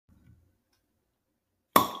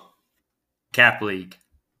Cap League.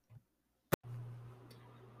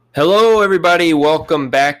 Hello, everybody. Welcome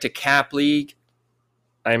back to Cap League.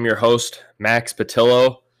 I'm your host, Max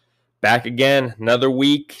Patillo. Back again, another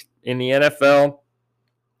week in the NFL.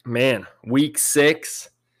 Man, week 6.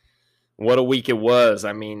 What a week it was.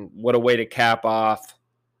 I mean, what a way to cap off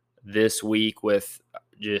this week with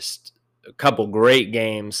just a couple great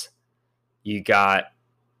games. You got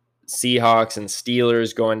Seahawks and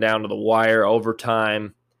Steelers going down to the wire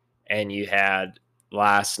overtime, and you had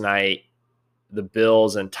last night the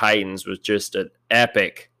Bills and Titans was just an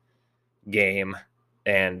epic game,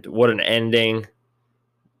 and what an ending.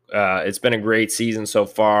 It's been a great season so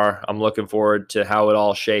far. I'm looking forward to how it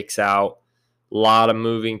all shakes out. A lot of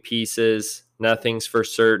moving pieces. Nothing's for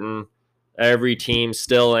certain. Every team's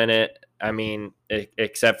still in it. I mean,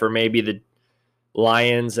 except for maybe the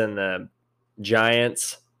Lions and the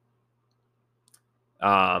Giants.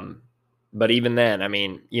 But even then, I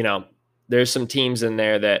mean, there's some teams in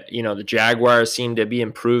there that, the Jaguars seem to be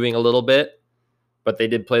improving a little bit, but they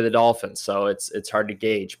did play the Dolphins, so it's hard to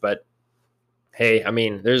gauge. But hey, I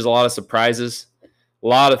mean, there's a lot of surprises, a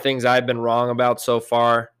lot of things I've been wrong about so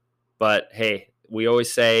far. But hey, we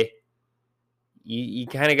always say you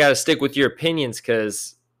kind of got to stick with your opinions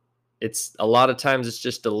because it's a lot of times it's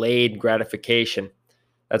just delayed gratification.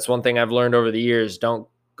 That's one thing I've learned over the years. Don't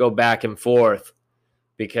go back and forth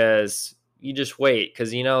because you just wait,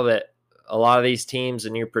 because you know that a lot of these teams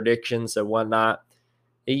and your predictions and whatnot,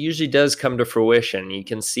 it usually does come to fruition. You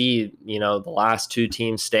can see, the last 2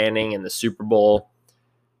 teams standing in the Super Bowl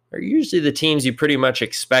are usually the teams you pretty much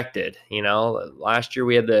expected. Last year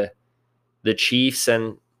we had the Chiefs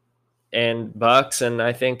and Bucks, and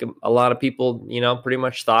I think a lot of people, pretty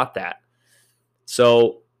much thought that.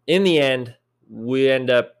 So in the end,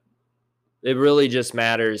 it really just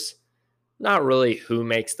matters not really who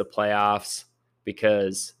makes the playoffs,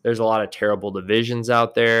 because there's a lot of terrible divisions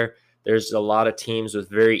out there. There's a lot of teams with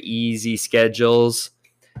very easy schedules.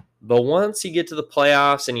 But once you get to the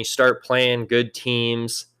playoffs and you start playing good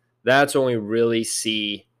teams, that's when we really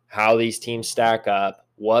see how these teams stack up,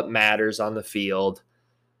 what matters on the field.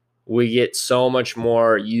 We get so much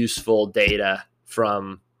more useful data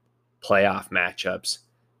from playoff matchups.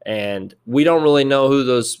 And we don't really know who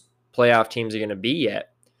those playoff teams are going to be yet.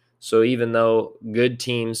 So even though good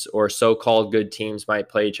teams or so-called good teams might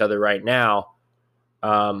play each other right now,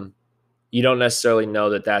 you don't necessarily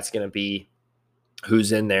know that that's going to be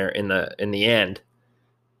who's in there in the end.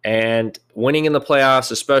 And winning in the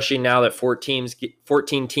playoffs, especially now that 14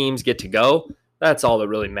 teams get to go, that's all that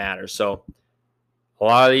really matters. So a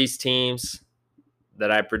lot of these teams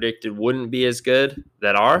that I predicted wouldn't be as good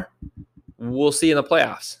we'll see in the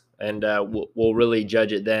playoffs, and we'll really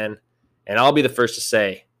judge it then. And I'll be the first to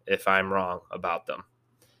say if I'm wrong about them.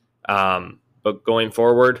 But going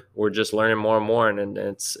forward, we're just learning more and more, and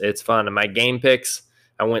it's fun. And my game picks,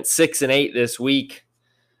 I went 6-8 this week.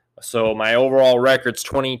 So my overall record's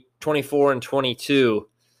 24-22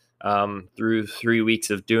 through 3 weeks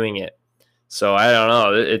of doing it. So I don't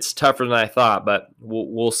know. It's tougher than I thought, but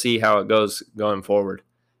we'll see how it goes going forward.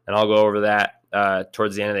 And I'll go over that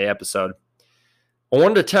towards the end of the episode. I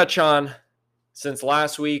wanted to touch on, since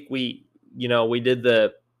last week we did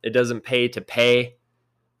the It Doesn't Pay to Pay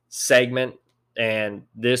segment, and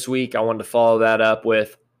this week I wanted to follow that up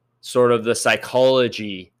with sort of the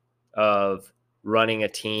psychology of running a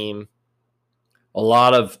team. A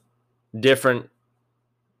lot of different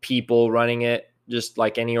people running it, just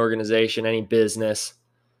like any organization, any business.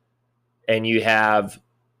 And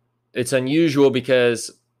it's unusual because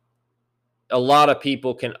a lot of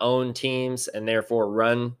people can own teams and therefore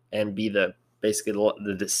run and be basically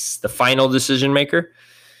the final decision maker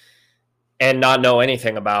and not know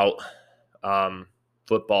anything about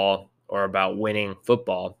football or about winning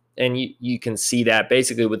football. And you can see that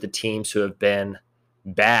basically with the teams who have been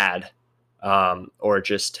bad or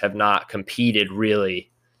just have not competed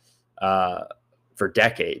really for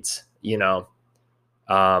decades,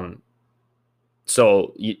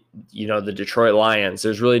 So, the Detroit Lions,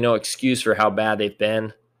 there's really no excuse for how bad they've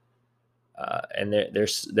been. And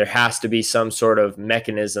there has to be some sort of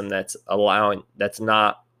mechanism that's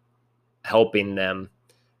not helping them.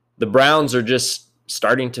 The Browns are just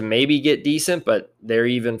starting to maybe get decent, but they're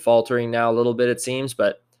even faltering now a little bit, it seems.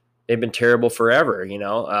 But they've been terrible forever,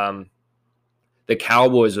 The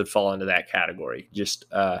Cowboys would fall into that category. Just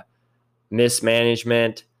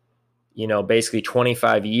mismanagement, basically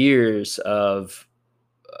 25 years of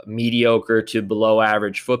mediocre to below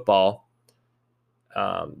average football.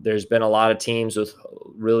 There's been a lot of teams with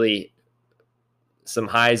really some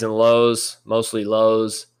highs and lows, mostly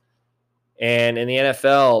lows. And in the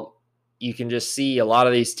NFL, you can just see a lot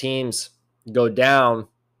of these teams go down,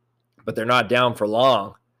 but they're not down for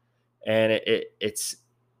long. And it's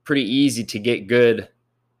pretty easy to get good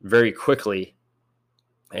very quickly.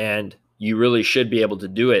 And you really should be able to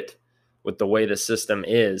do it with the way the system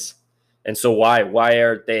is. And so why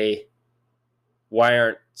aren't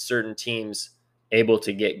certain teams able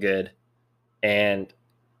to get good? And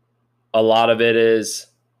a lot of it is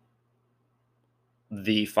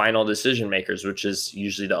the final decision makers, which is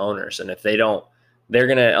usually the owners. And if they don't, they're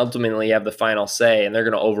going to ultimately have the final say, and they're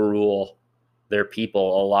going to overrule their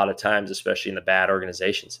people a lot of times, especially in the bad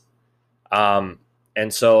organizations. And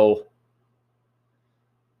so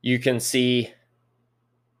you can see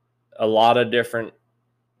a lot of different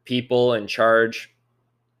people in charge.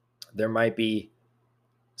 There might be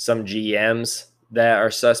some GMs that are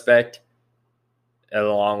suspect,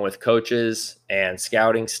 along with coaches and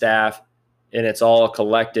scouting staff, and it's all a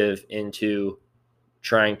collective into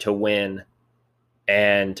trying to win.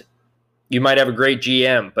 And you might have a great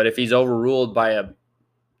GM, but if he's overruled by a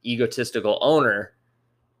egotistical owner,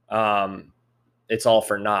 it's all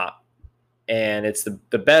for naught. And it's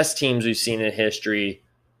the best teams we've seen in history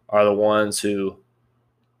are the ones who,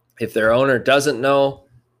 if their owner doesn't know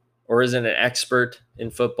or isn't an expert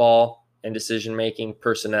in football and decision-making,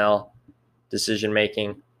 personnel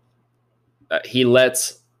decision-making, he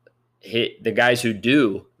lets the guys who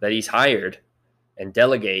do that he's hired and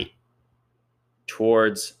delegate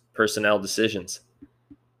towards personnel decisions.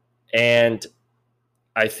 And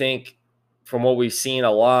I think from what we've seen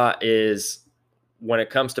a lot is when it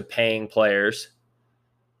comes to paying players,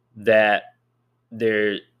 that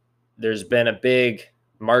there's been a big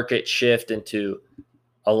market shift into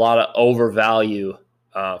a lot of overvalue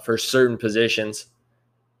for certain positions,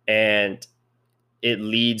 and it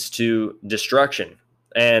leads to destruction.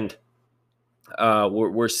 And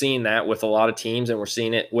we're seeing that with a lot of teams, and we're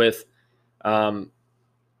seeing it with the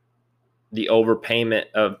overpayment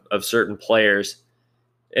of certain players.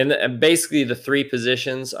 And basically the three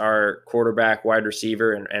positions are quarterback, wide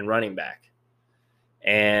receiver, and running back.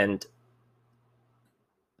 And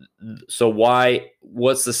so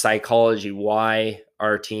what's the psychology? Why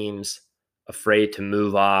are teams afraid to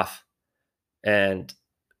move off? And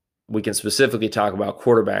we can specifically talk about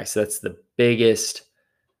quarterbacks. That's the biggest,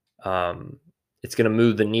 it's going to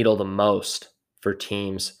move the needle the most for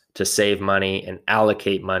teams to save money and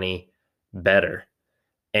allocate money better.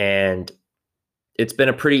 And it's been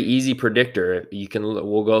a pretty easy predictor.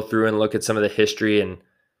 We'll go through and look at some of the history and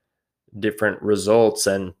different results,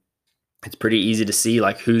 and it's pretty easy to see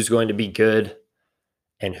like who's going to be good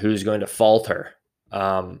and who's going to falter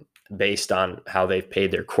based on how they've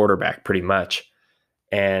paid their quarterback, pretty much.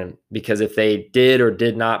 And because if they did or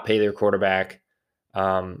did not pay their quarterback,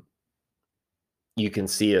 you can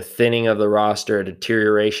see a thinning of the roster, a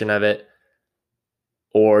deterioration of it,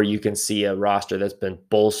 or you can see a roster that's been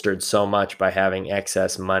bolstered so much by having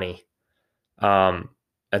excess money. And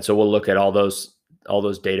so we'll look at all those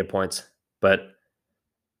data points. But,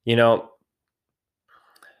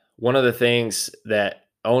 one of the things that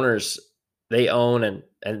owners, they own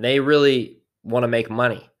and they really want to make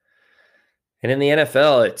money. And in the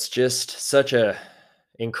NFL, it's just such a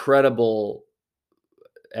incredible,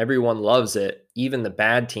 everyone loves it. Even the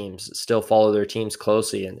bad teams still follow their teams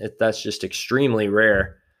closely. And that's just extremely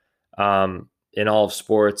rare in all of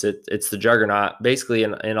sports. It's the juggernaut, basically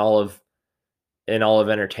in all of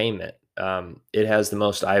entertainment. It has the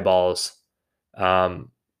most eyeballs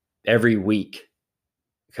every week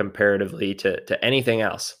comparatively to anything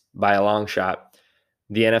else by a long shot.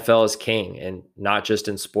 The NFL is king, and not just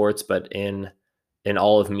in sports, but in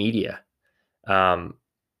all of media. And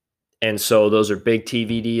so those are big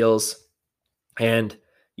TV deals. And,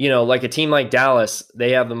 like a team like Dallas,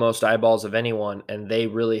 they have the most eyeballs of anyone, and they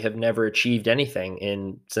really have never achieved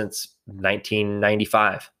anything since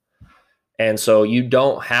 1995. And so you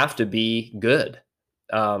don't have to be good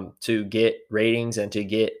to get ratings and to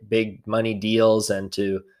get big money deals and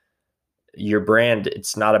to your brand.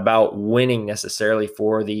 It's not about winning necessarily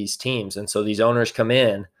for these teams. And so these owners come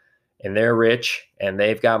in and they're rich and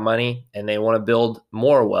they've got money and they want to build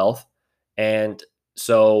more wealth. And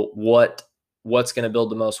so what's going to build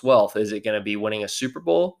the most wealth? Is it going to be winning a Super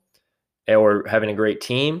Bowl or having a great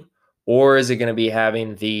team? Or is it going to be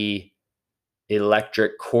having the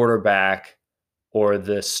electric quarterback or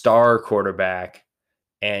the star quarterback?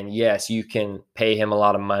 And yes, you can pay him a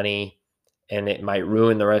lot of money and it might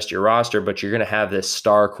ruin the rest of your roster, but you're going to have this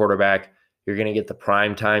star quarterback. You're going to get the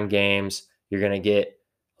primetime games. You're going to get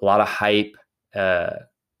a lot of hype,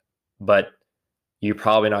 but you're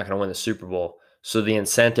probably not going to win the Super Bowl. So the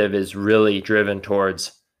incentive is really driven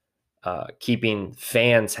towards keeping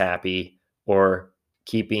fans happy or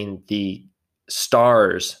keeping the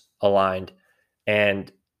stars aligned,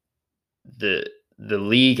 and the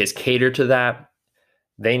league has catered to that.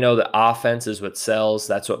 They know that offense is what sells.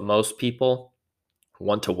 That's what most people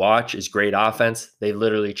want to watch, is great offense. They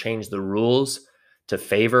literally changed the rules to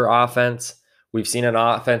favor offense. We've seen an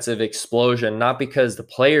offensive explosion, not because the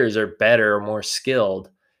players are better or more skilled.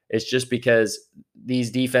 It's just because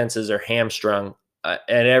these defenses are hamstrung on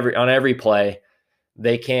every play.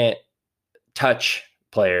 They can't touch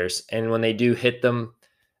players, and when they do hit them,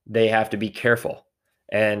 they have to be careful.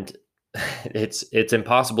 And it's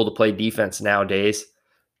impossible to play defense nowadays.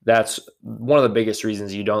 That's one of the biggest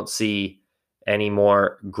reasons you don't see any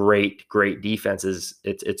more great defenses.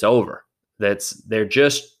 It's over. They're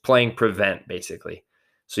just playing prevent, basically.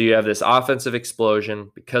 So you have this offensive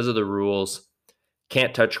explosion because of the rules.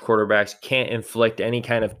 Can't touch quarterbacks, can't inflict any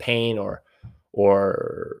kind of pain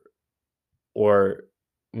or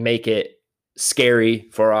make it scary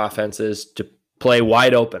for offenses to play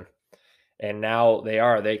wide open. And now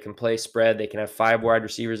they can play spread. They can have 5 wide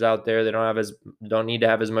receivers out there. They don't need to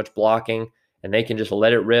have as much blocking, and they can just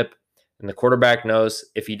let it rip. And the quarterback knows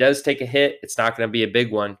if he does take a hit, it's not going to be a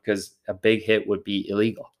big one, because a big hit would be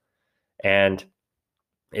illegal. And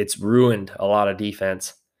it's ruined a lot of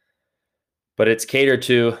defense. But it's catered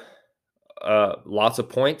to lots of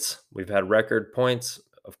points. We've had record points,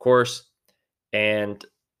 of course, and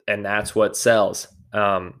that's what sells.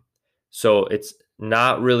 So it's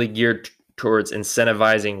not really geared towards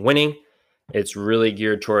incentivizing winning. It's really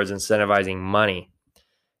geared towards incentivizing money.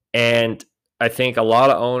 And I think a lot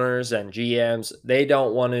of owners and GMs, they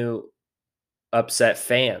don't want to upset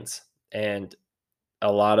fans, and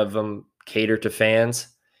a lot of them cater to fans.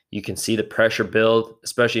 You can see the pressure build,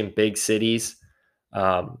 especially in big cities.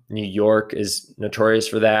 New York is notorious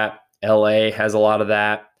for that. LA has a lot of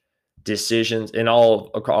that. Decisions in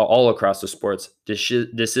all across the sports,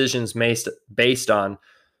 decisions based on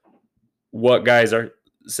what guys are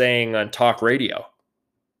saying on talk radio.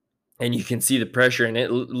 And you can see the pressure, and it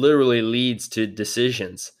literally leads to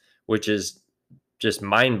decisions, which is just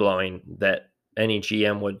mind-blowing that any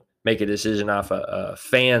GM would make a decision off a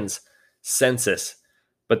fan's census.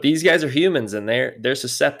 But these guys are humans, and they're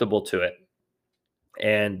susceptible to it,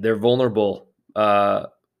 and they're vulnerable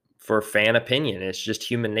for fan opinion. It's just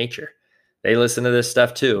human nature. They listen to this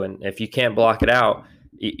stuff too, and if you can't block it out,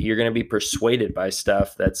 you're going to be persuaded by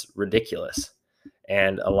stuff that's ridiculous.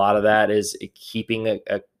 And a lot of that is keeping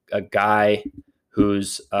a guy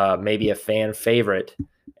who's maybe a fan favorite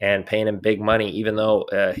and paying him big money, even though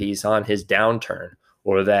he's on his downturn,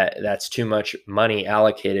 or that's too much money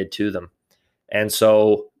allocated to them. And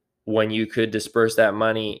so when you could disperse that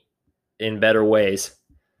money in better ways,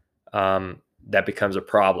 that becomes a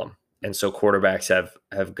problem. And so quarterbacks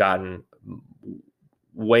have gotten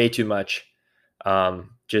way too much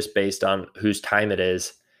just based on whose time it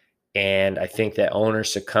is. And I think that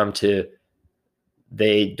owners succumb to,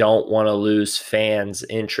 they don't want to lose fans'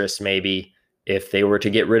 interest maybe if they were to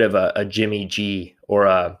get rid of a Jimmy G or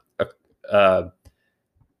a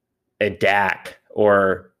Dak,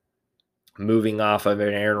 or moving off of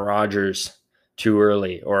an Aaron Rodgers too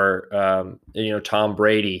early, or Tom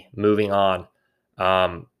Brady moving on.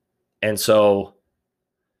 And so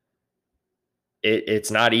it's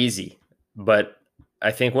not easy. But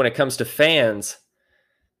I think when it comes to fans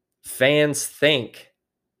think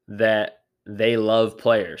that they love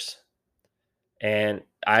players. And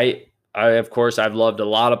I of course, I've loved a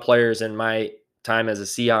lot of players in my time as a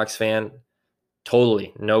Seahawks fan.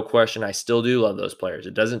 Totally, no question. I still do love those players.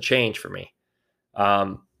 It doesn't change for me.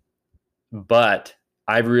 But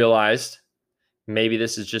I've realized, maybe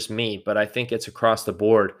this is just me, but I think it's across the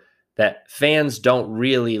board, that fans don't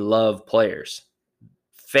really love players.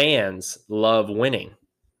 Fans love winning.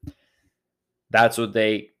 That's what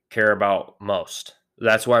they care about most.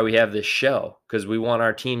 That's why we have this show, because we want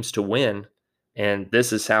our teams to win. And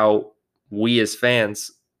this is how we as fans,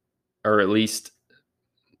 or at least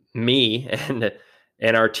me and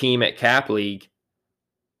our team at Cap League,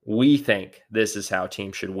 we think this is how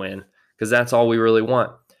teams should win, because that's all we really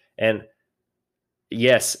want. And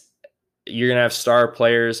yes, you're going to have star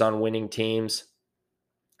players on winning teams,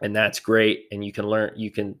 and that's great. And you can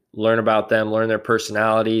learn about them, learn their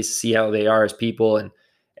personalities, see how they are as people.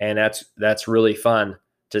 And that's really fun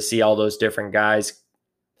to see all those different guys.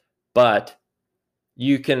 But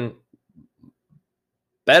you can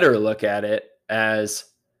better look at it as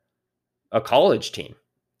a college team,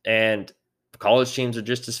 and college teams are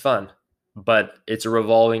just as fun, but it's a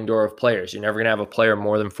revolving door of players. You're never going to have a player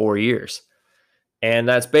more than 4 years. And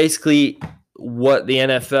that's basically what the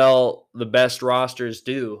NFL, the best rosters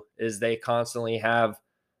do, is they constantly have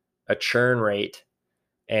a churn rate.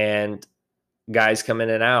 And guys come in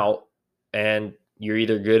and out, and you're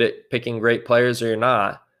either good at picking great players or you're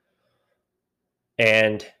not.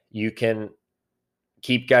 And you can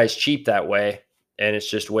keep guys cheap that way, and it's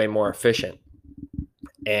just way more efficient.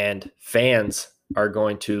 And fans are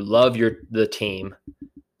going to love the team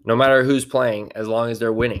no matter who's playing, as long as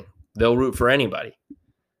they're winning. They'll root for anybody.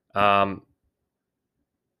 And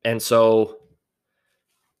so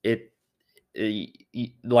it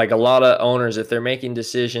like a lot of owners, if they're making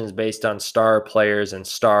decisions based on star players and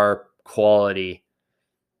star quality,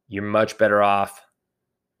 you're much better off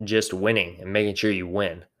just winning and making sure you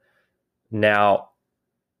win. Now,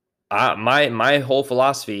 my whole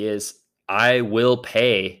philosophy is I will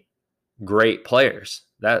pay great players.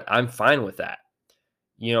 That I'm fine with that.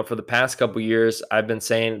 For the past couple of years, I've been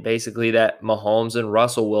saying basically that Mahomes and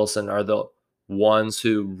Russell Wilson are the ones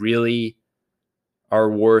who really are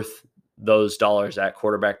worth those dollars at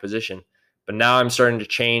quarterback position. But now I'm starting to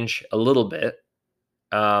change a little bit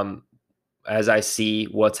as I see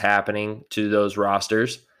what's happening to those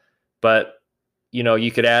rosters. But,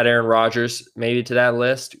 you could add Aaron Rodgers maybe to that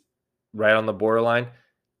list, right on the borderline.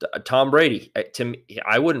 Tom Brady, to me,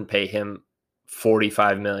 I wouldn't pay him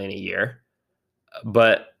 $45 million a year,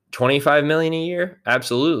 but $25 million a year,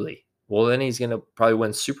 absolutely. Well, then he's going to probably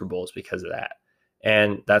win Super Bowls because of that,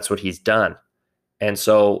 and that's what he's done. And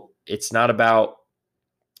so it's not about,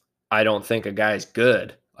 I don't think a guy's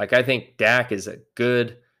good. Like, I think Dak is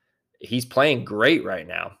he's playing great right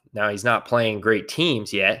now. Now, he's not playing great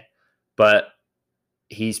teams yet, but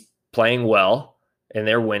he's playing well and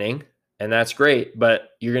they're winning, and that's great. But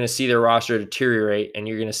you're going to see their roster deteriorate, and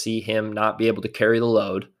you're going to see him not be able to carry the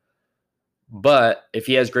load. But if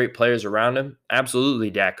he has great players around him,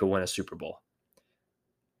 absolutely Dak could win a Super Bowl.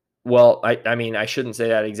 Well, I mean, I shouldn't say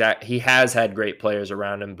that exact. He has had great players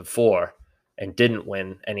around him before and didn't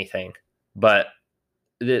win anything. But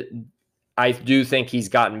I do think he's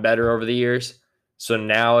gotten better over the years. So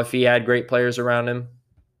now if he had great players around him,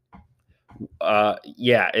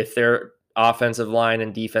 if their offensive line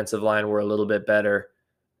and defensive line were a little bit better,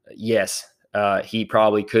 yes, he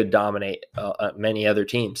probably could dominate many other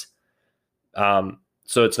teams.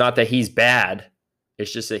 So it's not that he's bad.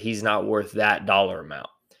 It's just that he's not worth that dollar amount.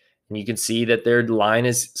 And you can see that their line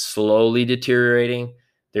is slowly deteriorating.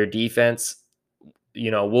 Their defense,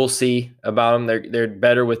 we'll see about them. They're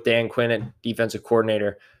better with Dan Quinn at defensive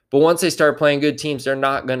coordinator. But once they start playing good teams, they're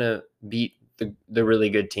not going to beat the really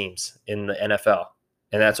good teams in the NFL.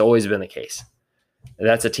 And that's always been the case. And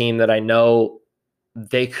that's a team that I know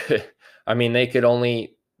they could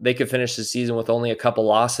finish the season with only a couple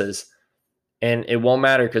losses. And it won't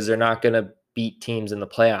matter because they're not going to beat teams in the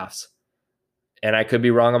playoffs. And I could be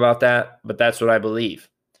wrong about that, but that's what I believe.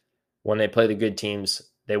 When they play the good teams,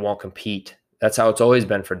 they won't compete. That's how it's always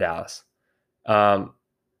been for Dallas. And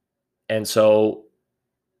so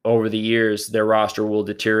over the years, their roster will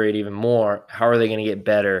deteriorate even more. How are they going to get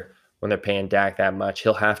better when they're paying Dak that much?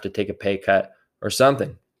 He'll have to take a pay cut or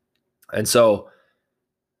something. And so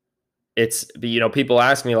it's, people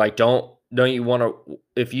ask me, like, don't you want to,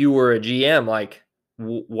 if you were a GM, like,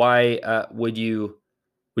 why would you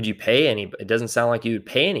pay anybody? It doesn't sound like you would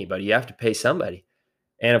pay anybody. You have to pay somebody.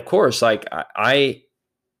 And of course, like, I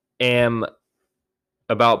am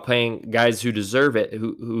about paying guys who deserve it,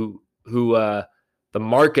 who the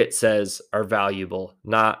market says are valuable,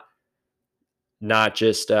 not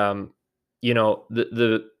just the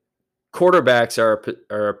quarterbacks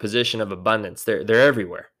are a position of abundance. They're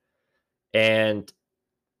everywhere, and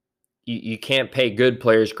you can't pay good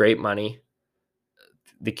players great money.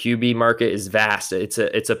 The QB market is vast. It's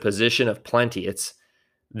a position of plenty.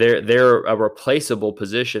 They're a replaceable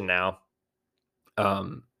position now.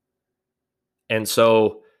 And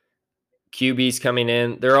so QBs coming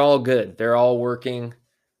in, they're all good. They're all working.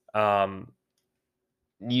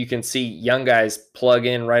 You can see young guys plug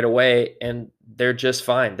in right away and they're just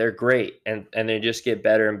fine. They're great. And they just get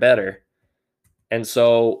better and better. And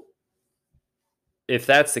so if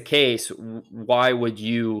that's the case, why would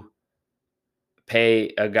you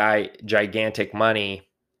pay a guy gigantic money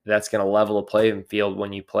that's going to level a playing field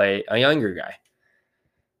when you play a younger guy?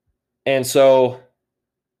 And so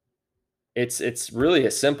it's really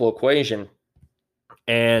a simple equation.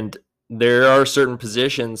 And there are certain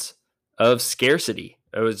positions of scarcity.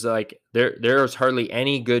 It was like there's hardly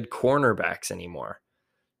any good cornerbacks anymore.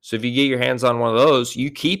 So if you get your hands on one of those,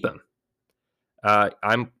 you keep them.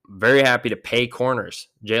 I'm very happy to pay corners.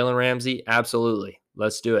 Jalen Ramsey, absolutely.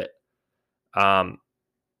 Let's do it.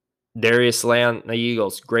 Darius Slay on the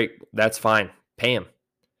Eagles, great. That's fine. Pay him.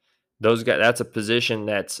 Those guys, that's a position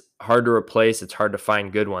that's hard to replace. It's hard to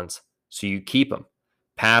find good ones. So you keep them.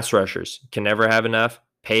 Pass rushers can never have enough.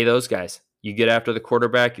 Pay those guys. You get after the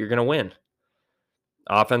quarterback, you're going to win.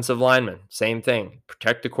 Offensive lineman, same thing.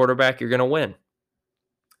 Protect the quarterback, you're going to win.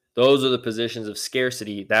 Those are the positions of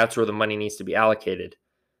scarcity. That's where the money needs to be allocated.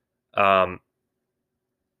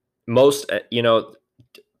 Most,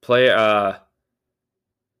 play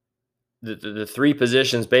the three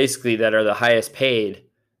positions basically that are the highest paid,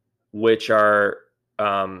 which are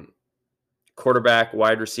quarterback,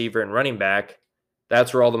 wide receiver, and running back.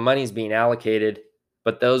 That's where all the money is being allocated.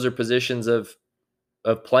 But those are positions of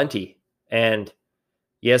plenty. And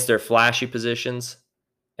yes, they're flashy positions,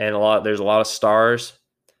 and there's a lot of stars.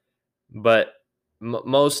 But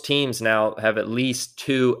most teams now have at least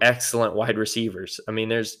two excellent wide receivers. I mean,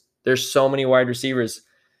 there's so many wide receivers,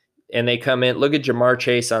 and they come in. Look at Jamar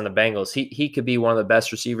Chase on the Bengals. He could be one of the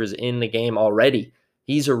best receivers in the game already.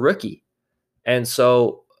 He's a rookie. And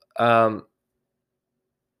so you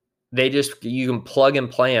can plug and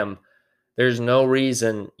play them. There's no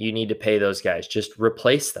reason you need to pay those guys. Just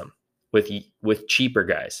replace them with cheaper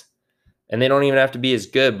guys. And they don't even have to be as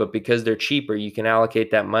good, but because they're cheaper, you can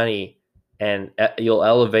allocate that money and you'll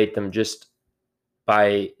elevate them just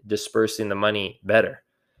by dispersing the money better.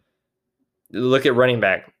 Look at running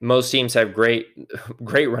back. Most teams have great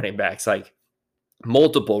running backs, like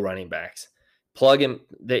multiple running backs. Plug in,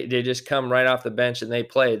 they just come right off the bench and they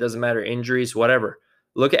play. It doesn't matter, injuries, whatever.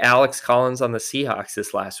 Look at Alex Collins on the Seahawks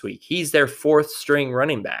this last week. He's their fourth string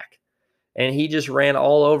running back, and he just ran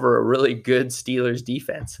all over a really good Steelers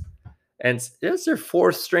defense. And it's their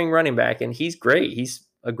fourth string running back, and he's great. He's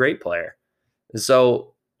a great player.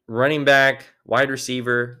 So running back, wide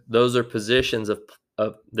receiver, those are positions of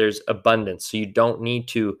there's abundance. So you don't need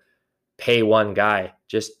to pay one guy.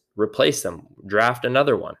 Just replace them. Draft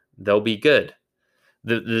another one. They'll be good.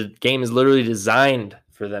 The game is literally designed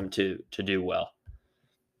for them to do well.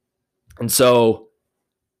 And so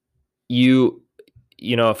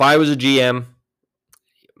if I was a GM,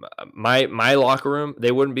 my locker room,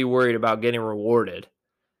 they wouldn't be worried about getting rewarded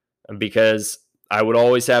because I would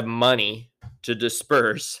always have money to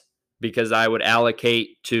disperse because I would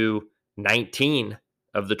allocate to 19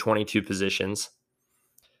 of the 22 positions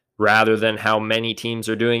rather than how many teams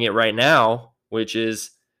are doing it right now, which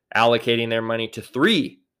is allocating their money to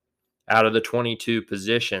 3 out of the 22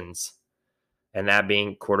 positions. And that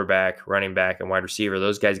being quarterback, running back, and wide receiver.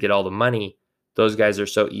 Those guys get all the money. Those guys are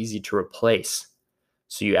so easy to replace.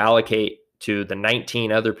 So you allocate to the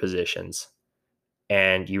 19 other positions,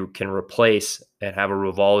 and you can replace and have a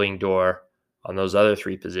revolving door on those other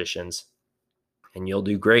 3 positions, and you'll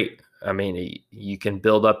do great. I mean, you can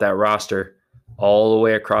build up that roster all the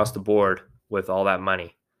way across the board with all that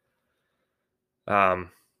money.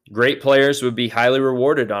 Great players would be highly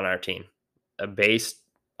rewarded on our team based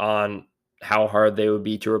on how hard they would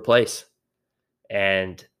be to replace.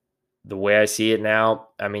 And the way I see it now,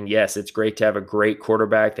 I mean, yes, it's great to have a great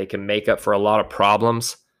quarterback. They can make up for a lot of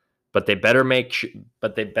problems, but they better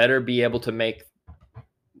be able to make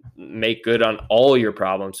good on all your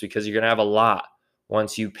problems, because you're going to have a lot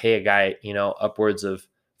once you pay a guy, upwards of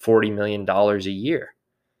 $40 million a year.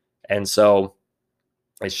 And so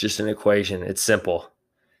it's just an equation. It's simple.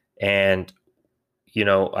 And,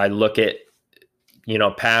 I look at,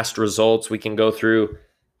 past results. We can go through,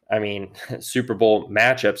 Super Bowl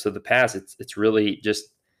matchups of the past. It's really just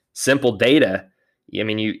simple data. I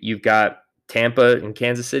mean, you've got Tampa and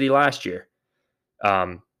Kansas City last year.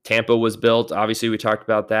 Tampa was built. Obviously, we talked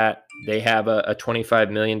about that. They have a $25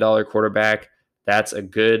 million quarterback. That's a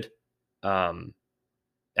good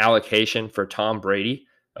allocation for Tom Brady,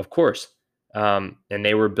 of course. And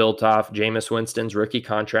they were built off Jameis Winston's rookie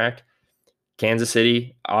contract. Kansas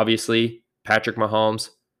City, obviously, Patrick Mahomes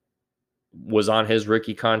was on his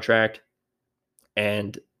rookie contract,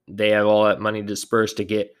 and they have all that money dispersed to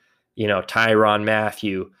get, Tyrann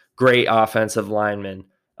Mathieu, great offensive lineman.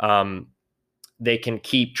 They can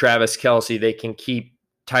keep Travis Kelce. They can keep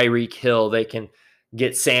Tyreek Hill. They can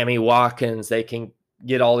get Sammy Watkins. They can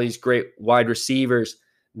get all these great wide receivers.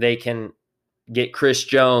 They can get Chris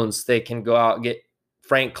Jones. They can go out and get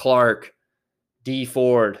Frank Clark, D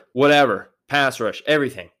Ford, whatever, pass rush,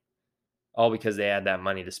 everything. All because they had that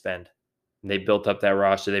money to spend. They built up that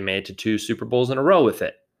roster. They made it to 2 Super Bowls in a row with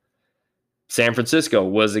it. San Francisco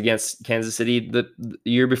was against Kansas City the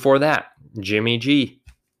year before that. Jimmy G.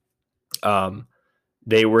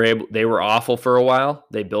 They were awful for a while.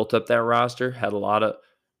 They built up that roster, had a lot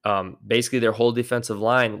of basically their whole defensive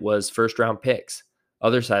line was first round picks.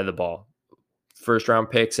 Other side of the ball, first round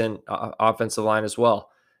picks and offensive line as well.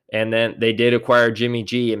 And then they did acquire Jimmy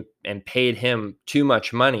G and paid him too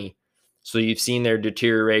much money. So you've seen their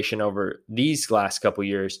deterioration over these last couple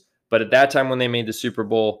years. But at that time when they made the Super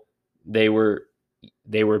Bowl, they were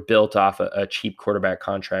they were built off a cheap quarterback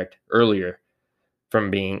contract earlier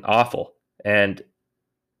from being awful. And,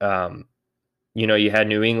 you had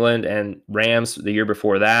New England and Rams the year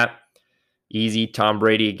before that. Easy. Tom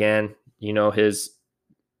Brady again, he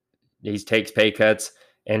takes pay cuts.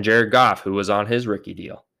 And Jared Goff, who was on his rookie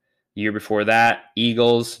deal. The year before that,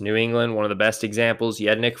 Eagles, New England, one of the best examples. You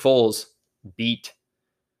had Nick Foles beat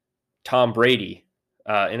Tom Brady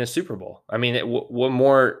in a Super Bowl. I mean, what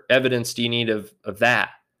more evidence do you need of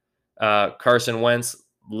that? Carson Wentz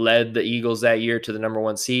led the Eagles that year to the number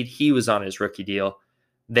 1 seed. He was on his rookie deal.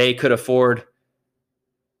 They could afford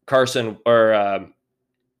Carson or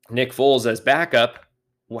Nick Foles as backup.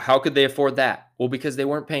 Well, how could they afford that? Well, because they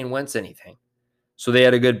weren't paying Wentz anything. So they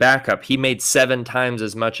had a good backup. He made 7 times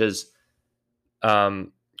as much as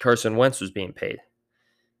Carson Wentz was being paid.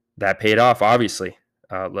 That paid off, obviously.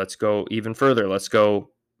 Let's go even further. Let's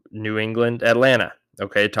go New England, Atlanta.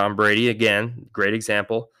 Okay, Tom Brady, again, great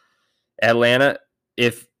example. Atlanta,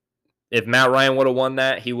 if Matt Ryan would have won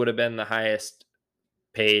that, he would have been the highest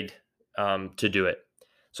paid to do it.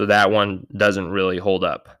 So that one doesn't really hold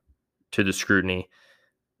up to the scrutiny.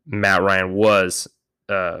 Matt Ryan was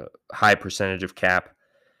a high percentage of cap.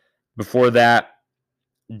 Before that,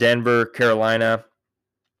 Denver, Carolina.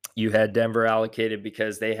 You had Denver allocated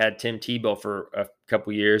because they had Tim Tebow for a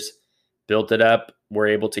couple years, built it up, were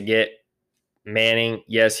able to get Manning.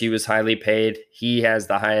 Yes, he was highly paid. He has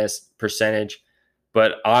the highest percentage,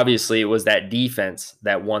 but obviously it was that defense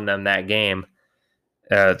that won them that game.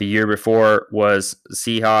 The year before was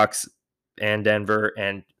Seahawks and Denver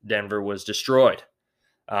was destroyed.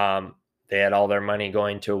 They had all their money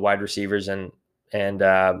going to wide receivers and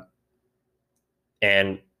Peyton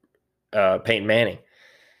Manning.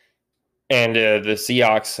 And the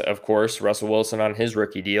Seahawks, of course, Russell Wilson on his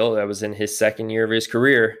rookie deal. That was in his second year of his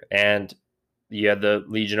career. And you had the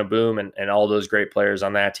Legion of Boom and all those great players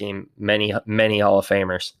on that team, many, many Hall of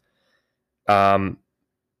Famers. And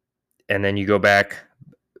then you go back.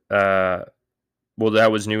 That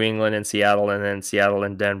was New England and Seattle, and then Seattle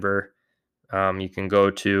and Denver. You can go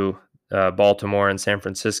to Baltimore and San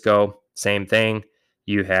Francisco. Same thing.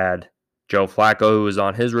 You had Joe Flacco, who was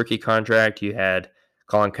on his rookie contract. You had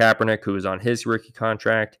Colin Kaepernick, who was on his rookie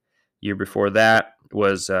contract. Year before that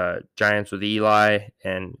was Giants with Eli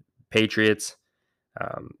and Patriots.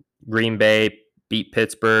 Green Bay beat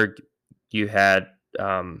Pittsburgh. You had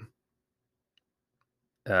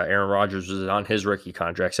Aaron Rodgers was on his rookie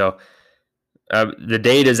contract. So the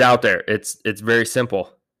data is out there. It's very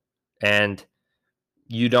simple. And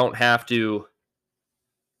you don't have to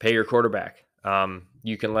pay your quarterback.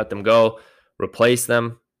 You can let them go, replace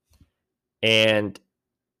them, and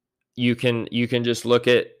you can just look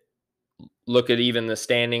at even the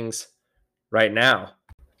standings right now.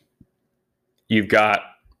 You've got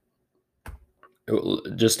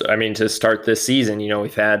to start this season,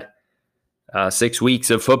 we've had 6 weeks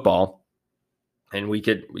of football, and we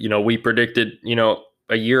predicted,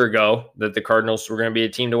 a year ago that the Cardinals were going to be a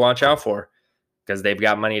team to watch out for because they've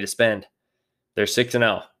got money to spend. They're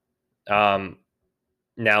 6-0.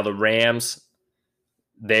 Now the Rams,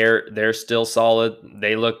 they're still solid.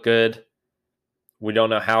 They look good. We don't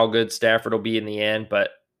know how good Stafford will be in the end, but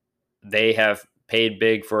they have paid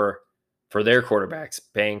big for their quarterbacks,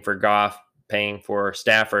 paying for Goff, paying for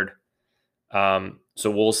Stafford. So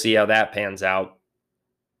we'll see how that pans out.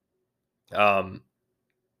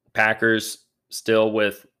 Packers still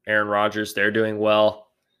with Aaron Rodgers, they're doing well.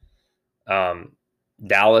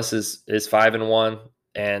 Dallas is 5-1,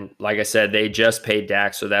 and like I said, they just paid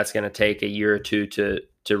Dak, so that's going to take a year or two to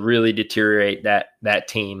really deteriorate that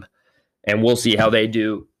team, and we'll see how they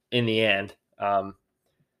do in the end.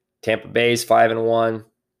 Tampa Bay's 5-1,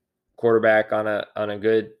 quarterback on a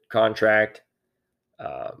good contract.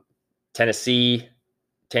 Tennessee,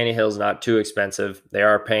 Tannehill's not too expensive. They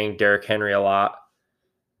are paying Derrick Henry a lot.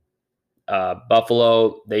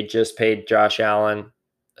 Buffalo, they just paid Josh Allen,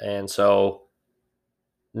 and so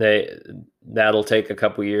that'll take a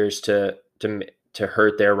couple years to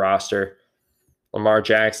hurt their roster. Lamar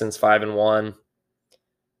Jackson's 5-1.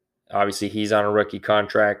 Obviously, he's on a rookie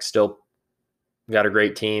contract. Still got a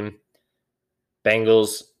great team.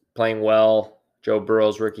 Bengals playing well. Joe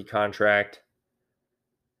Burrow's rookie contract.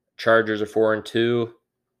 Chargers are 4-2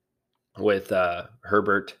 with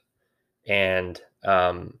Herbert and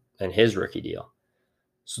his rookie deal.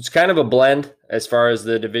 So it's kind of a blend as far as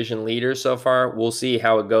the division leaders so far. We'll see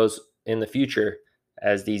how it goes in the future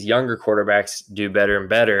as these younger quarterbacks do better and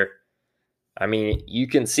better. I mean, you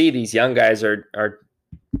can see these young guys are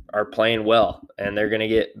playing well, and they're going to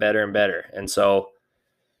get better and better. And so,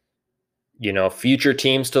 future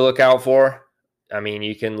teams to look out for. I mean,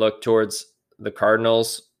 you can look towards the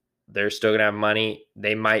Cardinals, they're still going to have money.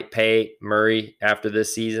 They might pay Murray after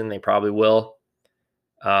this season. They probably will.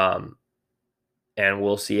 And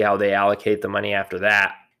we'll see how they allocate the money after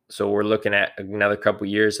that. So we're looking at another couple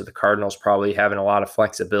of years of the Cardinals probably having a lot of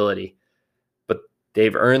flexibility. But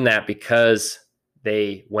they've earned that because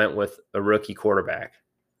they went with a rookie quarterback.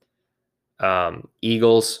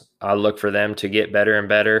 Eagles, I look for them to get better and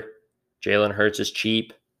better. Jalen Hurts is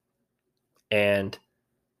cheap. And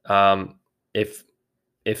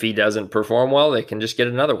if he doesn't perform well, they can just get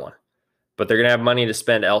another one. But they're going to have money to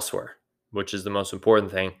spend elsewhere, which is the most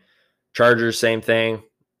important thing. Chargers, same thing.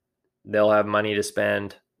 They'll have money to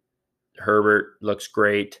spend. Herbert looks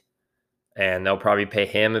great, and they'll probably pay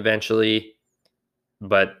him eventually,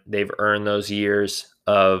 but they've earned those years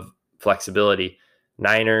of flexibility.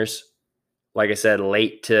 Niners, like I said,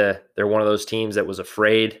 they're one of those teams that was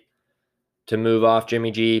afraid to move off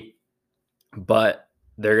Jimmy G, but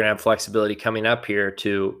they're going to have flexibility coming up here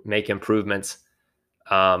to make improvements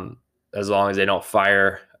as long as they don't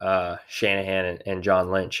fire Shanahan and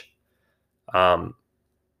John Lynch.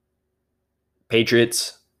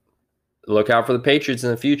 Patriots, look out for the Patriots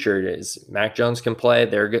in the future. It is Mac Jones can play.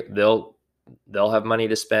 They'll have money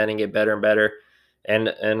to spend and get better and better.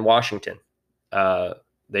 And Washington, they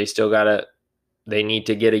need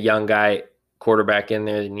to get a young guy quarterback in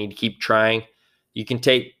there. They need to keep trying. You can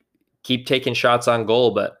keep taking shots on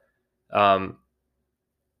goal, but and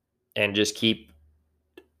just keep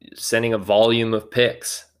sending a volume of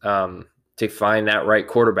picks to find that right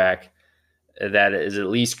quarterback that is at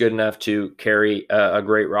least good enough to carry a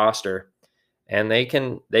great roster, and they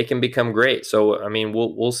can become great. So I mean,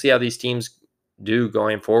 we'll see how these teams do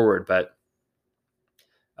going forward, but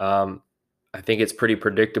I think it's pretty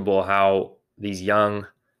predictable how these young,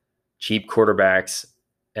 cheap quarterbacks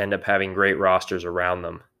end up having great rosters around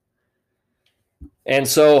them. And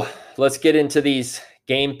so let's get into these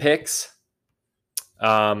game picks.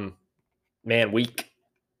 Man, week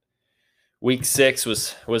 6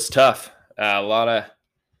 was tough. A lot of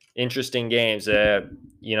interesting games.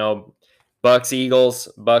 Bucks, Eagles.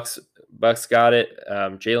 Bucks got it.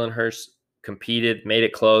 Jalen Hurts competed, made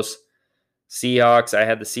it close. Seahawks, I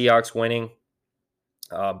had the Seahawks winning,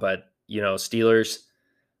 but Steelers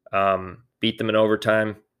beat them in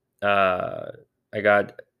overtime. I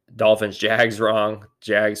got Dolphins, Jags wrong.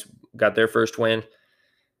 Jags got their first win,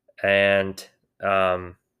 and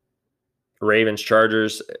Ravens,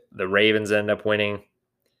 Chargers. The Ravens end up winning.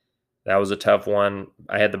 That was a tough one.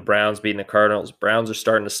 I had the Browns beating the Cardinals. Browns are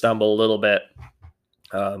starting to stumble a little bit,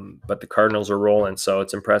 but the Cardinals are rolling, so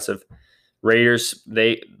it's impressive. Raiders,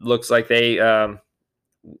 looks like they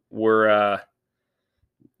were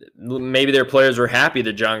maybe their players were happy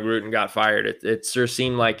that John Gruden got fired. It sure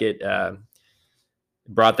seemed like it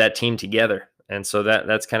brought that team together, and so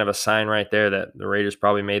that's kind of a sign right there that the Raiders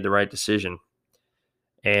probably made the right decision.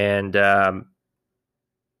 And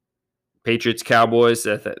Patriots, Cowboys,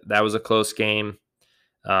 that was a close game.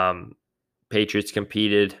 Patriots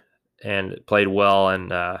competed and played well,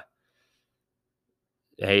 and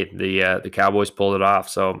the Cowboys pulled it off.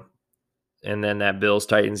 So, and then that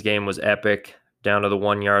Bills-Titans game was epic, down to the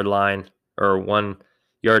 1 yard line, or 1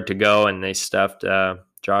 yard to go, and they stuffed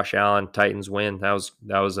Josh Allen. Titans win. That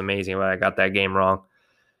was amazing, but I got that game wrong.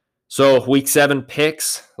 So week 7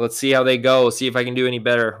 picks. Let's see how they go. Let's see if I can do any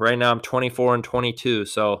better. Right now I'm 24-22,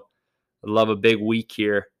 so I'd love a big week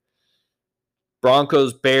here.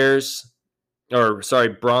 Broncos, Browns. I'll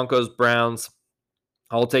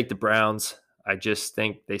take the Browns. I just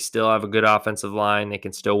think they still have a good offensive line. They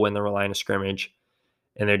can still win the line of scrimmage,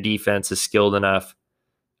 and their defense is skilled enough.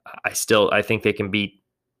 I think they can beat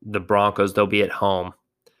the Broncos. They'll be at home.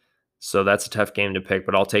 So that's a tough game to pick,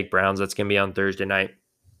 but I'll take Browns. That's going to be on Thursday night.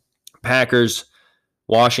 Packers,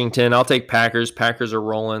 Washington. I'll take Packers. Packers are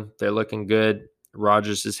rolling. They're looking good.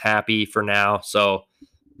 Rodgers is happy for now, so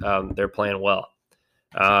they're playing well.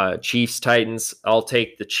 Chiefs, Titans. I'll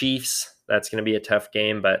take the Chiefs. That's going to be a tough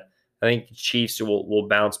game, but I think the Chiefs will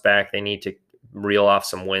bounce back. They need to reel off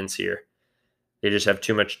some wins here. They just have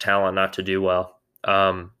too much talent not to do well.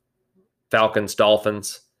 Falcons,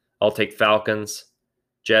 Dolphins. I'll take Falcons.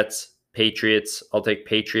 Jets, Patriots. I'll take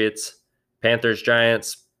Patriots. Panthers,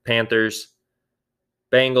 Giants. Panthers.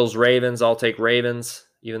 Bengals, Ravens. I'll take Ravens,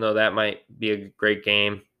 even though that might be a great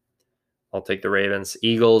game. I'll take the Ravens.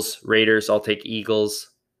 Eagles, Raiders. I'll take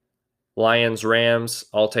Eagles. Lions, Rams.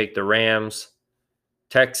 I'll take the Rams.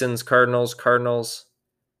 Texans, Cardinals.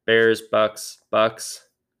 Bears, Bucks.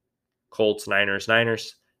 Colts, Niners.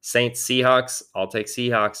 Saints, Seahawks. I'll take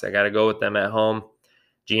Seahawks. I got to go with them at home.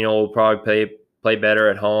 Geno will probably play better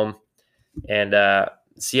at home. And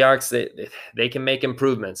Seahawks, they can make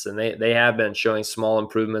improvements, and they have been showing small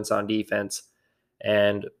improvements on defense,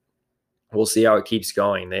 and we'll see how it keeps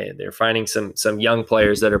going. They're finding some young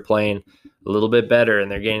players that are playing a little bit better, and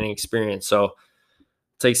they're gaining experience. So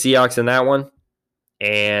take Seahawks in that one,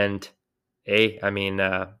 and hey, I mean,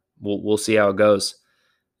 we'll see how it goes.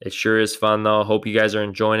 It sure is fun though. Hope you guys are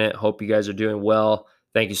enjoying it. Hope you guys are doing well.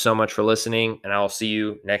 Thank you so much for listening, and I'll see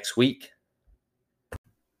you next week.